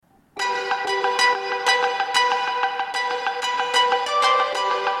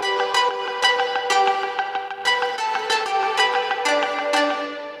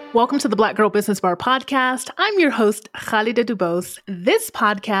Welcome to the Black Girl Business Bar podcast. I'm your host, Khalida Dubose. This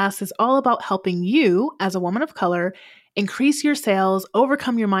podcast is all about helping you, as a woman of color, increase your sales,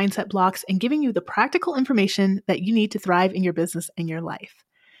 overcome your mindset blocks, and giving you the practical information that you need to thrive in your business and your life.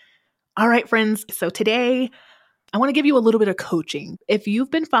 All right, friends. So today, I want to give you a little bit of coaching. If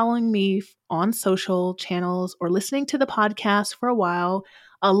you've been following me on social channels or listening to the podcast for a while,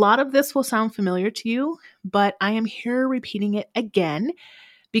 a lot of this will sound familiar to you, but I am here repeating it again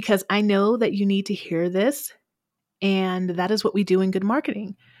because I know that you need to hear this, and that is what we do in good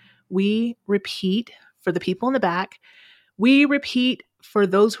marketing. We repeat for the people in the back. We repeat for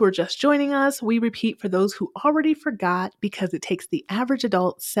those who are just joining us. We repeat for those who already forgot, because it takes the average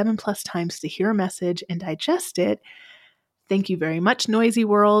adult 7+ times to hear a message and digest it. Thank you very much, noisy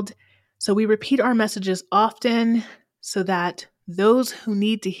world. So we repeat our messages often so that those who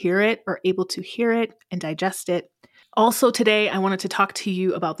need to hear it are able to hear it and digest it. Also today, I wanted to talk to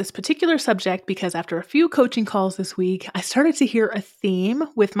you about this particular subject because after a few coaching calls this week, I started to hear a theme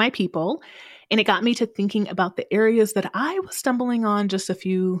with my people, and it got me to thinking about the areas that I was stumbling on just a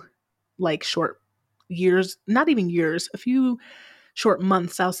few short years, not even years, a few short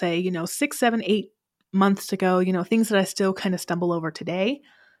months, I'll say, 6, 7, 8 months ago, things that I still kind of stumble over today.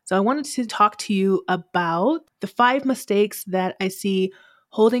 So I wanted to talk to you about the 5 mistakes that I see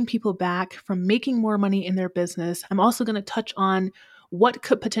holding people back from making more money in their business. I'm also going to touch on what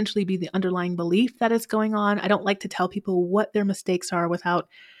could potentially be the underlying belief that is going on. I don't like to tell people what their mistakes are without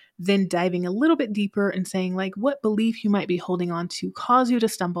then diving a little bit deeper and saying what belief you might be holding on to cause you to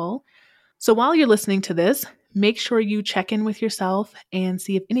stumble. So while you're listening to this, make sure you check in with yourself and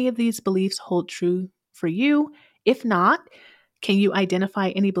see if any of these beliefs hold true for you. If not, can you identify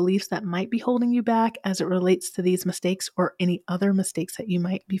any beliefs that might be holding you back as it relates to these mistakes or any other mistakes that you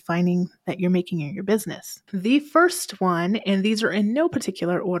might be finding that you're making in your business? The first one, and these are in no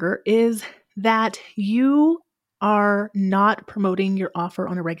particular order, is that you are not promoting your offer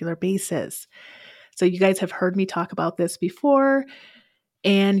on a regular basis. So you guys have heard me talk about this before,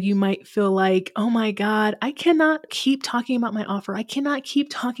 and you might feel like, oh my God, I cannot keep talking about my offer. I cannot keep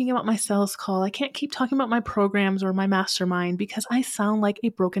talking about my sales call. I can't keep talking about my programs or my mastermind because I sound like a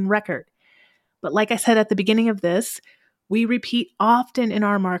broken record. But like I said at the beginning of this, we repeat often in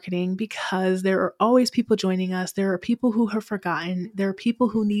our marketing because there are always people joining us. There are people who have forgotten. There are people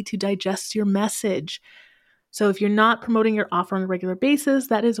who need to digest your message. So if you're not promoting your offer on a regular basis,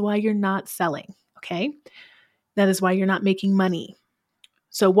 that is why you're not selling, okay? That is why you're not making money.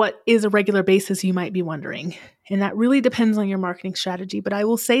 So what is a regular basis, you might be wondering? And that really depends on your marketing strategy. But I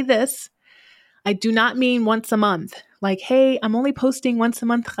will say this, I do not mean once a month. Hey, I'm only posting once a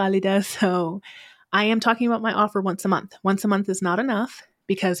month, Khalida. So I am talking about my offer once a month. Once a month is not enough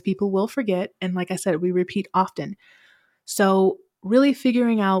because people will forget. And like I said, we repeat often. So really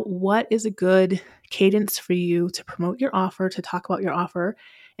figuring out what is a good cadence for you to promote your offer, to talk about your offer.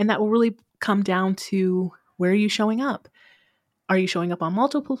 And that will really come down to, where are you showing up? Are you showing up on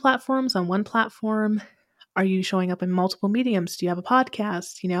multiple platforms, on one platform? Are you showing up in multiple mediums? Do you have a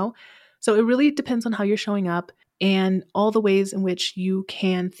podcast? So it really depends on how you're showing up and all the ways in which you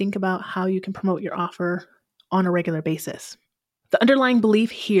can think about how you can promote your offer on a regular basis. The underlying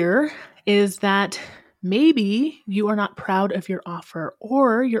belief here is that maybe you are not proud of your offer,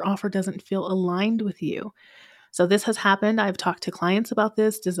 or your offer doesn't feel aligned with you. So this has happened. I've talked to clients about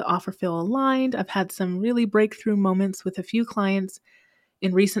this. Does the offer feel aligned? I've had some really breakthrough moments with a few clients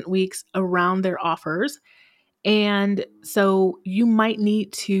in recent weeks around their offers. And so you might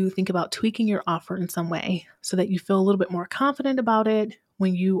need to think about tweaking your offer in some way so that you feel a little bit more confident about it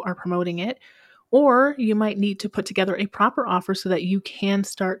when you are promoting it. Or you might need to put together a proper offer so that you can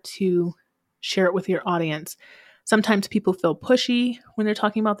start to share it with your audience. Sometimes people feel pushy when they're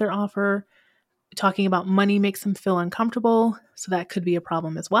talking about their offer. Talking about money makes them feel uncomfortable, so that could be a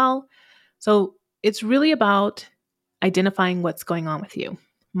problem as well. So it's really about identifying what's going on with you.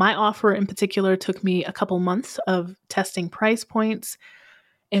 My offer in particular took me a couple months of testing price points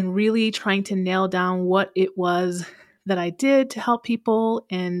and really trying to nail down what it was that I did to help people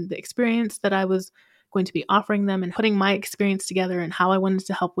and the experience that I was going to be offering them, and putting my experience together and how I wanted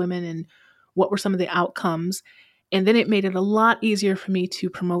to help women and what were some of the outcomes. And then it made it a lot easier for me to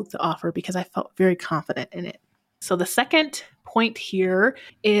promote the offer because I felt very confident in it. So the second point here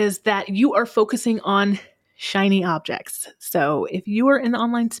is that you are focusing on shiny objects. So if you are in the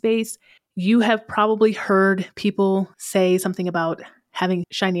online space, you have probably heard people say something about having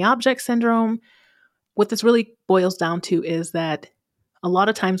shiny object syndrome. What this really boils down to is that a lot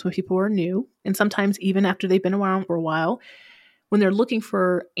of times when people are new, and sometimes even after they've been around for a while, when they're looking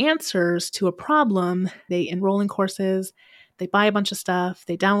for answers to a problem, they enroll in courses, They buy a bunch of stuff,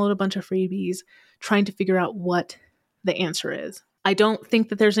 they download a bunch of freebies, trying to figure out what the answer is. I don't think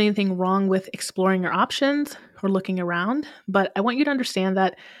that there's anything wrong with exploring your options or looking around, but I want you to understand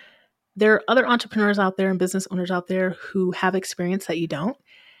that there are other entrepreneurs out there and business owners out there who have experience that you don't.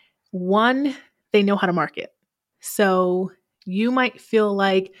 One, they know how to market. So you might feel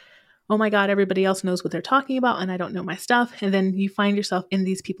like, oh my God, everybody else knows what they're talking about and I don't know my stuff. And then you find yourself in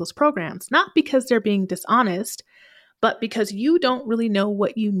these people's programs, not because they're being dishonest, but because you don't really know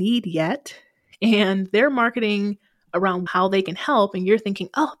what you need yet. And they're marketing around how they can help. And you're thinking,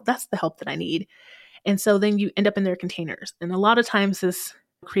 oh, that's the help that I need. And so then you end up in their containers. And a lot of times this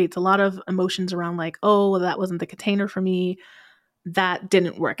creates a lot of emotions around like, oh, well, that wasn't the container for me. That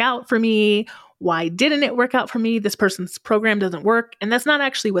didn't work out for me. Why didn't it work out for me? This person's program doesn't work. And that's not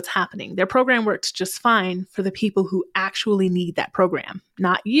actually what's happening. Their program works just fine for the people who actually need that program,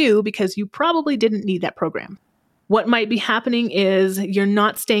 not you, because you probably didn't need that program. What might be happening is you're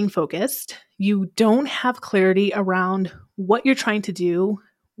not staying focused. You don't have clarity around what you're trying to do,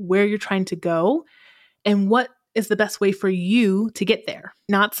 where you're trying to go, and what is the best way for you to get there.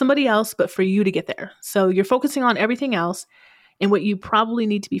 Not somebody else, but for you to get there. So you're focusing on everything else. And what you probably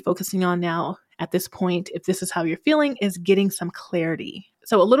need to be focusing on now at this point, if this is how you're feeling, is getting some clarity.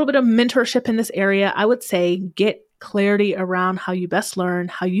 So a little bit of mentorship in this area, I would say get clarity around how you best learn,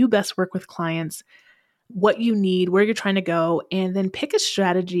 how you best work with clients, what you need, where you're trying to go, and then pick a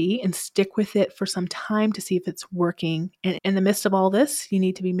strategy and stick with it for some time to see if it's working. And in the midst of all this, you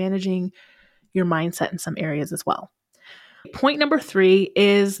need to be managing your mindset in some areas as well. Point number 3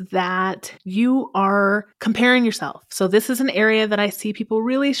 is that you are comparing yourself. So this is an area that I see people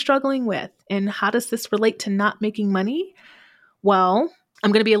really struggling with. And how does this relate to not making money? Well,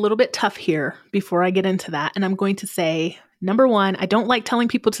 I'm going to be a little bit tough here before I get into that. And I'm going to say, number 1, I don't like telling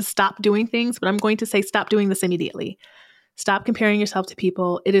people to stop doing things, but I'm going to say stop doing this immediately. Stop comparing yourself to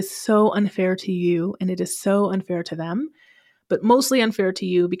people. It is so unfair to you and it is so unfair to them, but mostly unfair to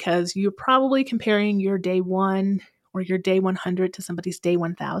you because you're probably comparing your day 1 or your day 100 to somebody's day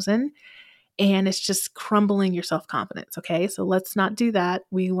 1000. And it's just crumbling your self-confidence. Okay. So let's not do that.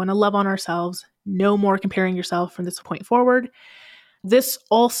 We want to love on ourselves. No more comparing yourself from this point forward. This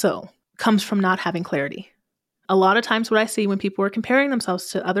also comes from not having clarity. A lot of times what I see when people are comparing themselves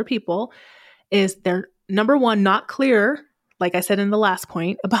to other people is they're, number 1, not clear, like I said in the last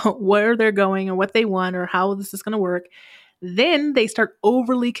point, about where they're going or what they want or how this is going to work. Then they start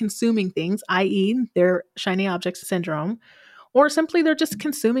overly consuming things, i.e. their shiny object syndrome, or simply they're just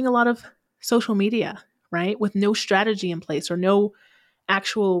consuming a lot of social media, right? With no strategy in place or no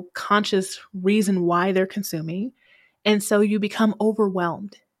actual conscious reason why they're consuming. And so you become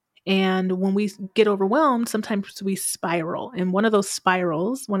overwhelmed. And when we get overwhelmed, sometimes we spiral. And one of those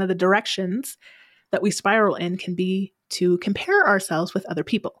spirals, one of the directions that we spiral in can be to compare ourselves with other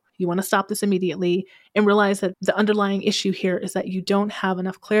people. You want to stop this immediately and realize that the underlying issue here is that you don't have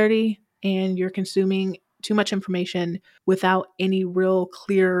enough clarity and you're consuming too much information without any real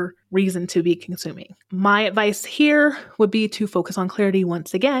clear reason to be consuming. My advice here would be to focus on clarity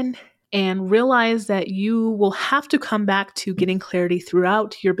once again and realize that you will have to come back to getting clarity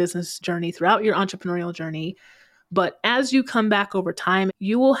throughout your business journey, throughout your entrepreneurial journey. But as you come back over time,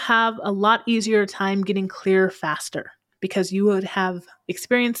 you will have a lot easier time getting clear faster because you would have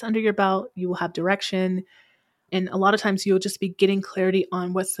experience under your belt, you will have direction, and a lot of times you'll just be getting clarity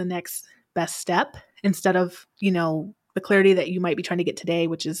on what's the next best step instead of, the clarity that you might be trying to get today,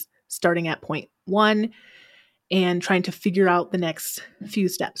 which is starting at point 1 and trying to figure out the next few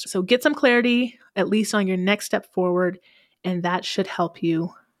steps. So get some clarity, at least on your next step forward, and that should help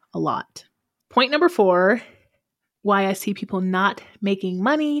you a lot. Point number 4, why I see people not making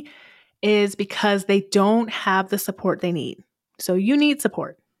money is because they don't have the support they need. So you need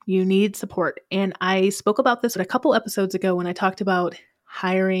support. You need support. And I spoke about this a couple episodes ago when I talked about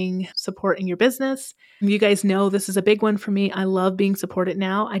hiring support in your business. You guys know this is a big one for me. I love being supported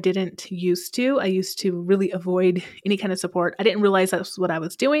now. I didn't used to. I used to really avoid any kind of support. I didn't realize that's what I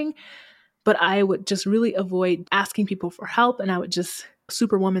was doing, but I would just really avoid asking people for help and I would just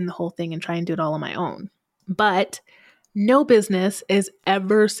superwoman the whole thing and try and do it all on my own. But no business is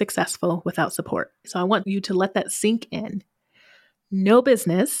ever successful without support. So I want you to let that sink in. No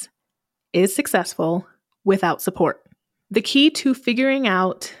business is successful without support. The key to figuring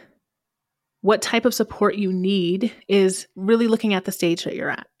out what type of support you need is really looking at the stage that you're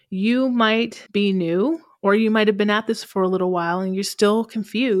at. You might be new, or you might have been at this for a little while and you're still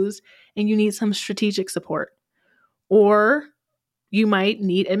confused and you need some strategic support. Or you might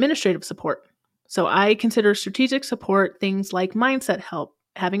need administrative support. So I consider strategic support things like mindset help,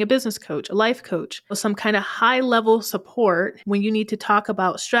 having a business coach, a life coach, some kind of high level support when you need to talk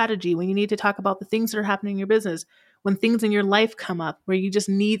about strategy, when you need to talk about the things that are happening in your business, when things in your life come up where you just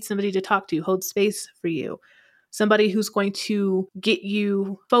need somebody to talk to, hold space for you, somebody who's going to get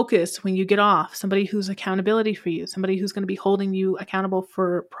you focused when you get off, somebody who's accountability for you, somebody who's going to be holding you accountable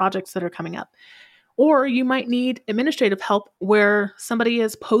for projects that are coming up. Or you might need administrative help where somebody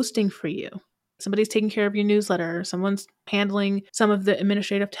is posting for you. Somebody's taking care of your newsletter, someone's handling some of the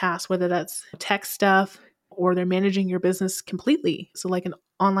administrative tasks, whether that's tech stuff or they're managing your business completely. So like an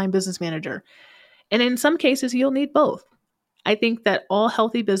online business manager. And in some cases, you'll need both. I think that all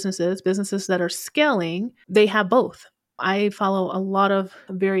healthy businesses that are scaling, they have both. I follow a lot of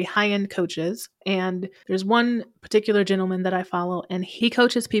very high-end coaches, and there's one particular gentleman that I follow, and he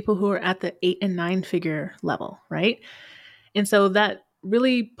coaches people who are at the 8 and 9 figure level, right? And so that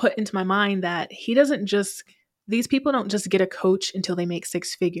really put into my mind that these people don't just get a coach until they make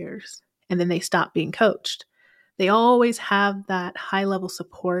 6 figures and then they stop being coached. They always have that high level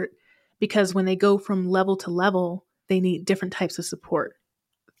support because when they go from level to level, they need different types of support.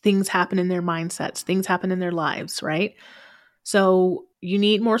 Things happen in their mindsets, things happen in their lives, right? So you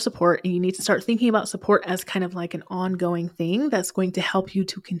need more support, and you need to start thinking about support as kind of like an ongoing thing that's going to help you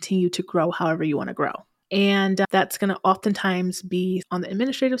to continue to grow however you want to grow. And that's going to oftentimes be on the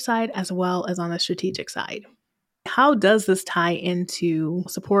administrative side as well as on the strategic side. How does this tie into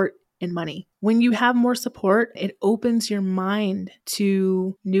support and money? When you have more support, it opens your mind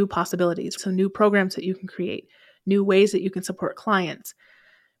to new possibilities. So new programs that you can create, new ways that you can support clients.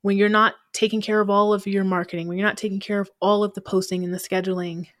 When you're not taking care of all of your marketing, when you're not taking care of all of the posting and the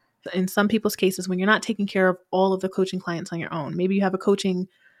scheduling, in some people's cases, when you're not taking care of all of the coaching clients on your own, maybe you have a coaching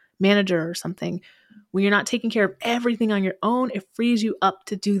manager or something. When you're not taking care of everything on your own, it frees you up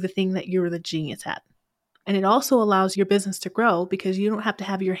to do the thing that you're the genius at. And it also allows your business to grow because you don't have to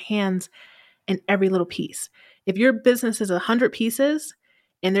have your hands in every little piece. If your business is 100 pieces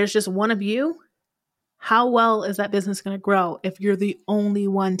and there's just one of you, how well is that business going to grow if you're the only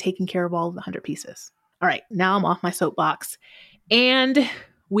one taking care of all of the 100 pieces? All right, now I'm off my soapbox. And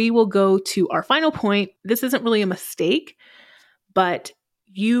we will go to our final point. This isn't really a mistake, but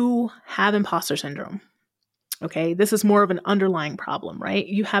you have imposter syndrome. Okay, this is more of an underlying problem, right?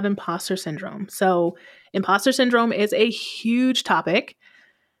 You have imposter syndrome. So imposter syndrome is a huge topic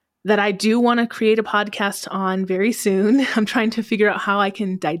that I do want to create a podcast on very soon. I'm trying to figure out how I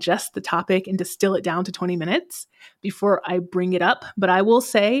can digest the topic and distill it down to 20 minutes before I bring it up. But I will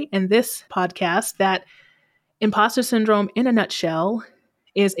say in this podcast that imposter syndrome, in a nutshell,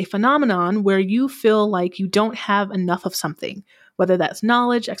 is a phenomenon where you feel like you don't have enough of something, whether that's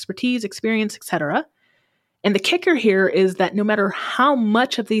knowledge, expertise, experience, etc. And the kicker here is that no matter how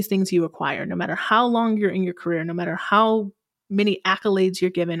much of these things you acquire, no matter how long you're in your career, no matter how many accolades you're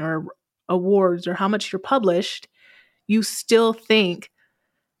given or awards or how much you're published, you still think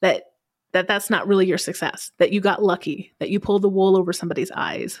that that's not really your success, that you got lucky, that you pulled the wool over somebody's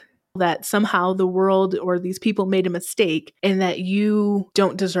eyes, that somehow the world or these people made a mistake and that you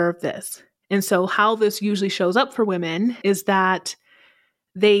don't deserve this. And so how this usually shows up for women is that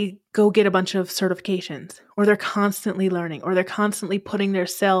they go get a bunch of certifications, or they're constantly learning, or they're constantly putting their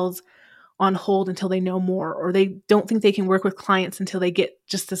sales on hold until they know more, or they don't think they can work with clients until they get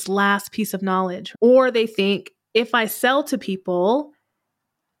just this last piece of knowledge. Or they think, if I sell to people,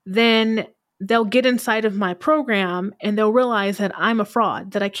 then they'll get inside of my program and they'll realize that I'm a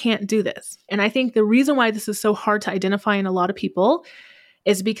fraud, that I can't do this. And I think the reason why this is so hard to identify in a lot of people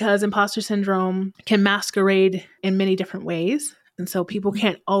is because imposter syndrome can masquerade in many different ways. And so people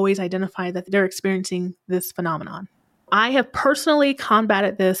can't always identify that they're experiencing this phenomenon. I have personally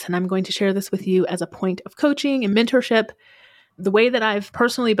combated this, and I'm going to share this with you as a point of coaching and mentorship. The way that I've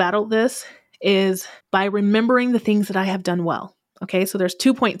personally battled this is by remembering the things that I have done well. Okay, so there's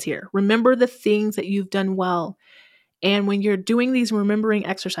 2 points here. Remember the things that you've done well. And when you're doing these remembering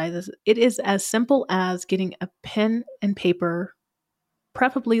exercises, it is as simple as getting a pen and paper,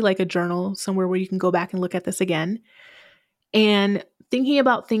 preferably like a journal, somewhere where you can go back and look at this again, and thinking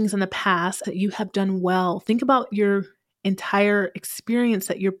about things in the past that you have done well. Think about your entire experience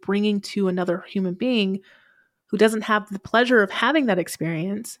that you're bringing to another human being who doesn't have the pleasure of having that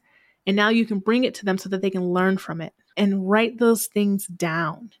experience. And now you can bring it to them so that they can learn from it and write those things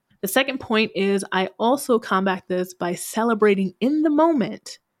down. The second point is I also combat this by celebrating in the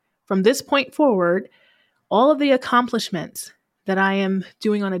moment, from this point forward, all of the accomplishments that I am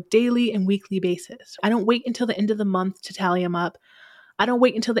doing on a daily and weekly basis. I don't wait until the end of the month to tally them up. I don't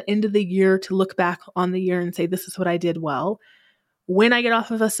wait until the end of the year to look back on the year and say, this is what I did well. When I get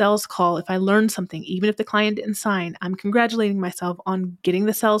off of a sales call, if I learn something, even if the client didn't sign, I'm congratulating myself on getting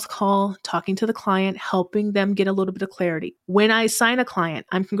the sales call, talking to the client, helping them get a little bit of clarity. When I sign a client,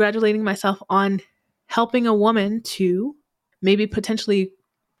 I'm congratulating myself on helping a woman to maybe potentially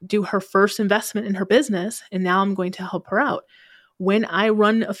do her first investment in her business, and now I'm going to help her out. When I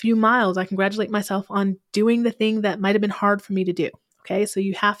run a few miles, I congratulate myself on doing the thing that might have been hard for me to do. Okay, so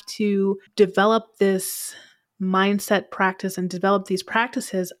you have to develop this mindset practice and develop these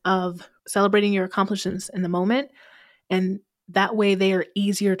practices of celebrating your accomplishments in the moment. And that way they are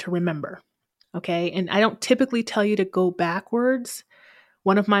easier to remember. Okay. And I don't typically tell you to go backwards.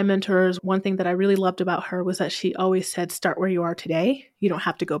 One of my mentors, one thing that I really loved about her was that she always said, start where you are today. You don't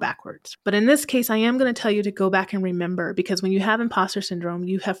have to go backwards. But in this case, I am going to tell you to go back and remember, because when you have imposter syndrome,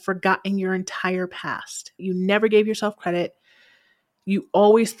 you have forgotten your entire past. You never gave yourself credit. You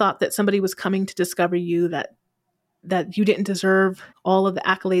always thought that somebody was coming to discover you, that you didn't deserve all of the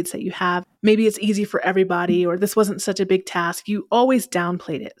accolades that you have. Maybe it's easy for everybody, or this wasn't such a big task. You always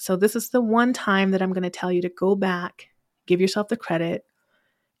downplayed it. So this is the one time that I'm going to tell you to go back, give yourself the credit,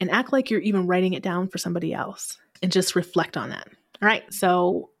 and act like you're even writing it down for somebody else and just reflect on that. All right.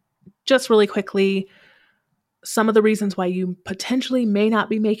 So just really quickly, some of the reasons why you potentially may not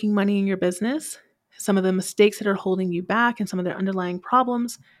be making money in your business, some of the mistakes that are holding you back, and some of their underlying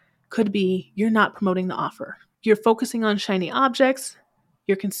problems could be you're not promoting the offer. You're focusing on shiny objects.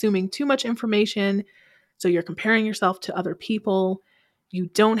 You're consuming too much information. So you're comparing yourself to other people. You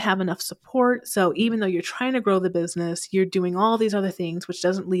don't have enough support. So even though you're trying to grow the business, you're doing all these other things, which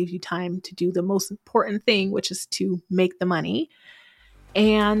doesn't leave you time to do the most important thing, which is to make the money.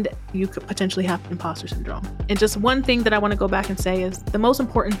 And you could potentially have imposter syndrome. And just one thing that I want to go back and say is the most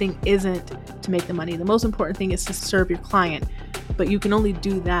important thing isn't to make the money. The most important thing is to serve your client. But you can only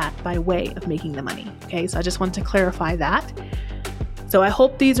do that by way of making the money. Okay, so I just wanted to clarify that. So I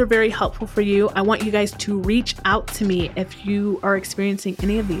hope these are very helpful for you. I want you guys to reach out to me if you are experiencing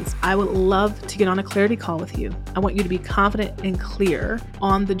any of these. I would love to get on a clarity call with you. I want you to be confident and clear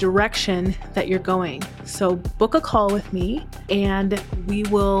on the direction that you're going. So book a call with me and we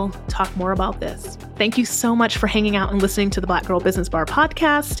will talk more about this. Thank you so much for hanging out and listening to the Black Girl Business Bar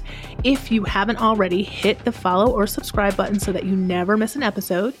podcast. If you haven't already, hit the follow or subscribe button so that you never miss an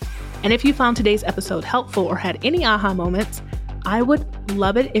episode. And if you found today's episode helpful or had any aha moments, I would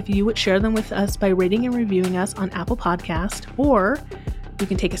love it if you would share them with us by rating and reviewing us on Apple Podcast, or you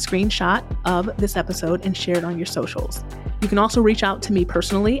can take a screenshot of this episode and share it on your socials. You can also reach out to me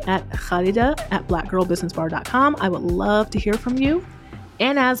personally at khalida@blackgirlbusinessbar.com. I would love to hear from you.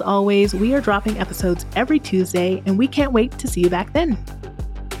 And as always, we are dropping episodes every Tuesday, and we can't wait to see you back then.